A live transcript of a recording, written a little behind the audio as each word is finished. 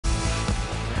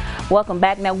Welcome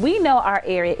back. Now, we know our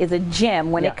area is a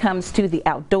gem when it comes to the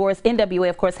outdoors. NWA,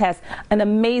 of course, has an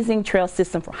amazing trail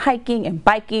system for hiking and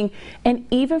biking, and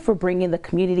even for bringing the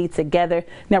community together.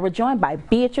 Now, we're joined by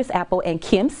Beatrice Apple and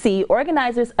Kim C.,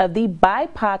 organizers of the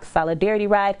BIPOC Solidarity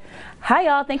Ride. Hi,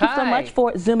 y'all. Thank you so much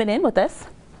for zooming in with us.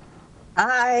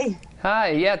 Hi. Hi,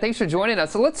 yeah, thanks for joining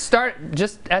us. So let's start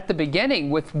just at the beginning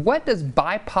with, what does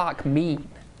BIPOC mean?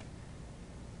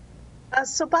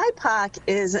 So BIPOC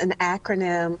is an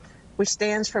acronym which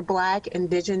stands for Black,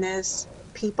 Indigenous,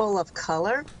 People of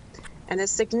Color, and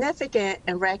it's significant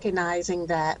in recognizing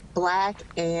that Black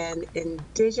and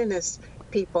Indigenous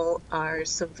people are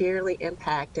severely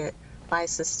impacted by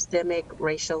systemic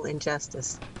racial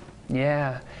injustice.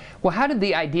 Yeah. Well, how did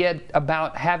the idea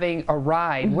about having a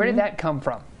ride, where did that come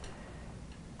from?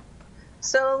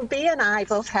 So B and I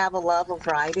both have a love of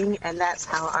riding, and that's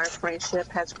how our friendship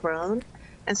has grown.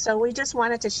 And so we just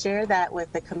wanted to share that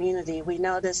with the community. We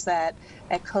noticed that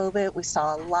at COVID, we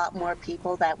saw a lot more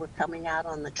people that were coming out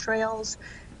on the trails.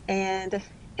 And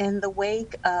in the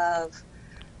wake of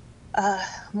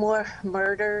more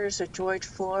murders of George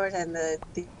Floyd and the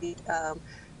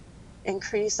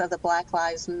increase of the Black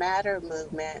Lives Matter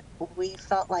movement, we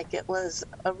felt like it was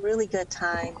a really good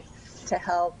time to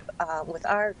help with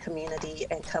our community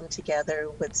and come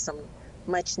together with some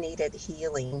much needed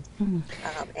healing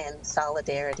and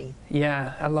solidarity.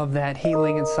 Yeah, I love that,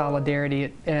 healing and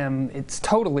solidarity. It's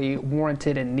totally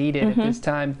warranted and needed at this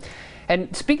time.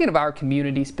 And speaking of our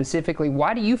community specifically,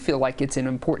 why do you feel like it's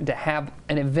important to have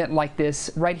an event like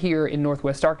this right here in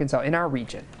Northwest Arkansas, in our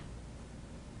region?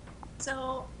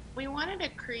 So we wanted to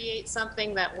create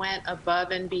something that went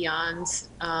above and beyond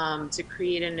to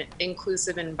create an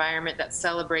inclusive environment that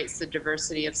celebrates the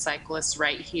diversity of cyclists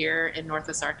right here in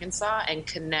Northwest Arkansas and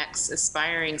connects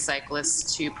aspiring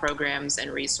cyclists to programs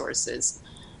and resources.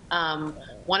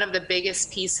 One of the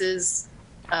biggest pieces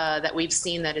that we've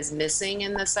seen that is missing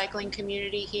in the cycling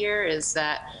community here is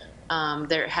that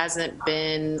there hasn't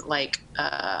been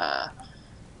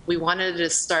we wanted to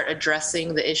start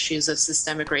addressing the issues of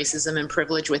systemic racism and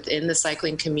privilege within the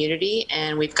cycling community,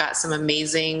 and we've got some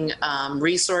amazing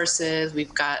resources.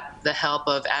 We've got the help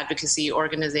of advocacy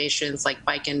organizations like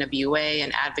Bike NWA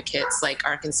and advocates like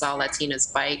Arkansas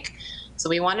Latinas Bike. So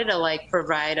we wanted to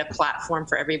provide a platform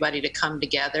for everybody to come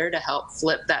together to help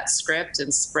flip that script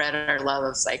and spread our love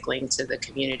of cycling to the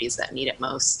communities that need it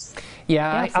most.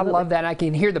 Yeah, I love that. I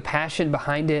can hear the passion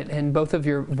behind it in both of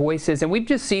your voices. And we've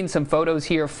just seen some photos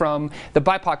here from the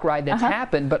BIPOC ride that's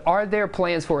happened, but are there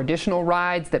plans for additional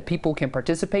rides that people can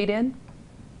participate in?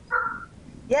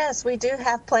 Yes, we do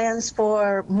have plans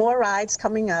for more rides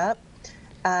coming up.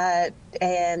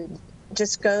 And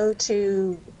just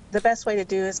the best way to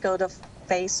do is go to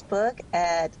Facebook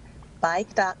at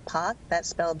bike.poc, that's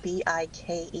spelled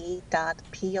BIKE.POC,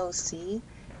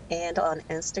 and on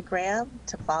Instagram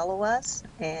to follow us,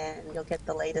 and you'll get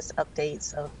the latest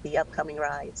updates of the upcoming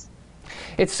rides.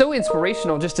 It's so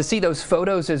inspirational just to see those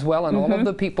photos as well, and all of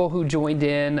the people who joined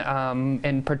in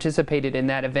and participated in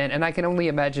that event, and I can only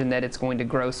imagine that it's going to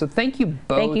grow. So thank you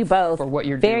both, for what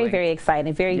you're doing. Very, very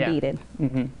exciting, very needed.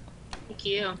 Thank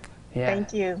you. Yeah,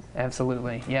 thank you.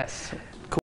 Absolutely, yes.